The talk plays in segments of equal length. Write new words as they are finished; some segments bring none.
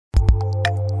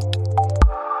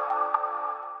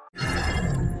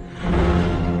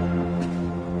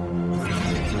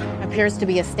appears to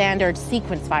be a standard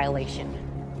sequence violation.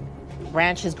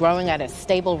 Branch is growing at a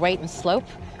stable rate and slope.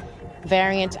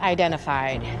 Variant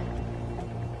identified.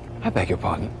 I beg your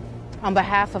pardon? On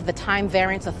behalf of the Time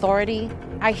Variance Authority,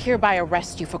 I hereby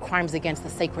arrest you for crimes against the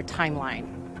sacred timeline.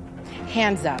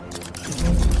 Hands up.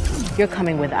 You're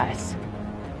coming with us.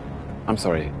 I'm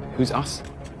sorry, who's us?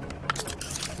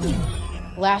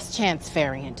 Last chance,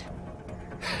 Variant.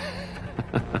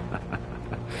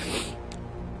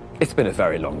 It's been a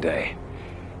very long day,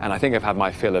 and I think I've had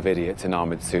my fill of idiots in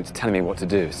armored suits telling me what to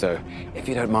do, so if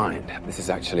you don't mind, this is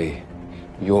actually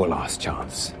your last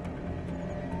chance.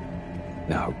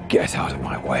 Now get out of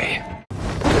my way.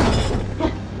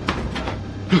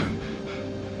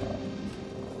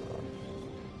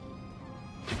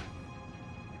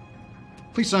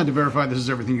 Please sign to verify this is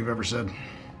everything you've ever said.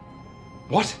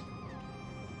 What?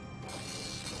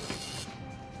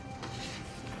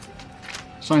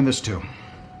 Sign this too.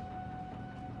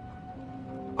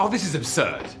 Oh, this is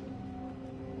absurd.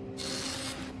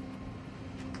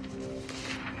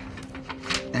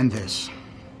 And this.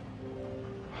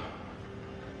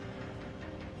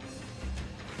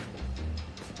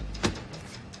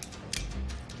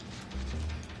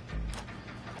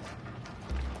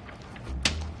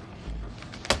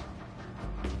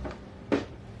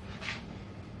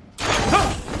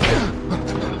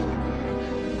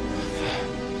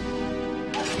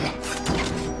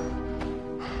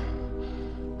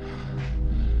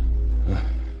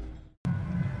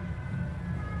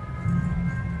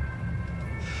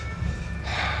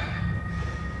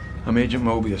 I'm Agent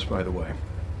Mobius, by the way.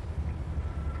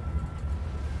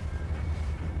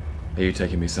 Are you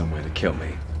taking me somewhere to kill me?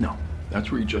 No, that's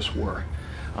where you just were.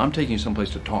 I'm taking you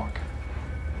someplace to talk.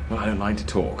 Well, I don't like to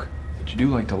talk. But you do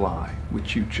like to lie,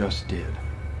 which you just did.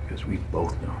 Because we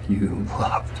both know you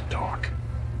love to talk.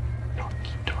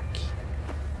 Talky.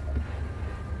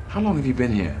 How long have you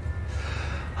been here?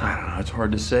 I don't know, it's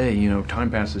hard to say. You know,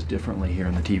 time passes differently here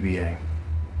in the TVA.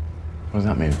 What does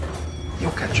that mean?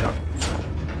 You'll catch up.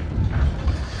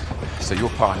 So you're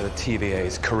part of the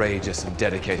TVA's courageous and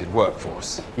dedicated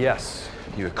workforce. Yes.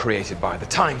 You were created by the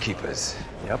Timekeepers.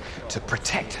 Yep. To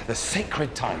protect the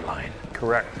sacred timeline.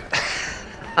 Correct.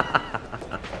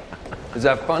 Is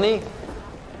that funny?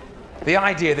 The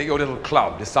idea that your little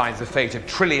club decides the fate of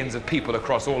trillions of people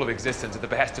across all of existence at the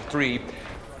behest of 3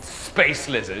 space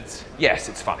lizards, yes,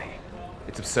 it's funny.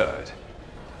 It's absurd.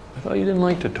 I thought you didn't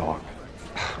like to talk.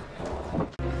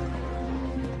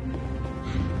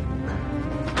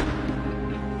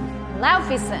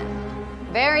 Laufeyson.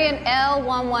 Variant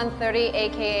L1130,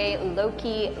 aka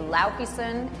Loki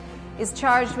Laufeyson, is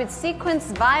charged with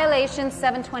sequence violation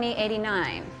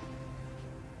 72089.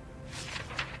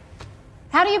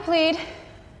 How do you plead?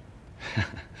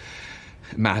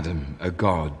 Madam, a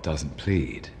god doesn't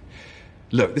plead.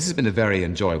 Look, this has been a very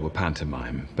enjoyable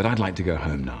pantomime, but I'd like to go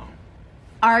home now.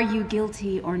 Are you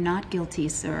guilty or not guilty,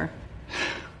 sir?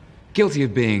 Guilty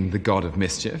of being the God of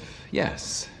Mischief,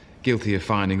 yes. Guilty of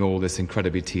finding all this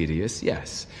incredibly tedious,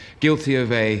 yes. Guilty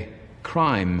of a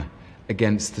crime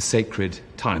against the sacred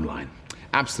timeline.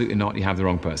 Absolutely not, you have the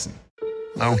wrong person.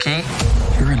 Loki,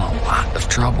 you're in a lot of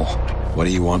trouble. What do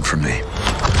you want from me?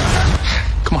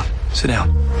 Come on, sit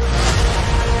down.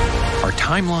 Our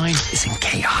timeline is in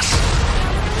chaos.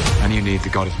 And you need the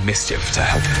God of Mischief to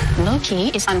help. Loki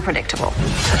is unpredictable.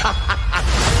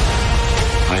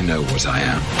 I know what I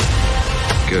am.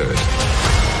 Good.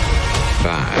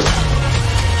 Bad.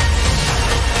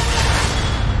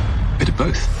 Bit of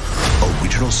both.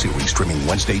 Original series streaming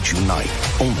Wednesday, June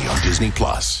 9th, only on Disney+.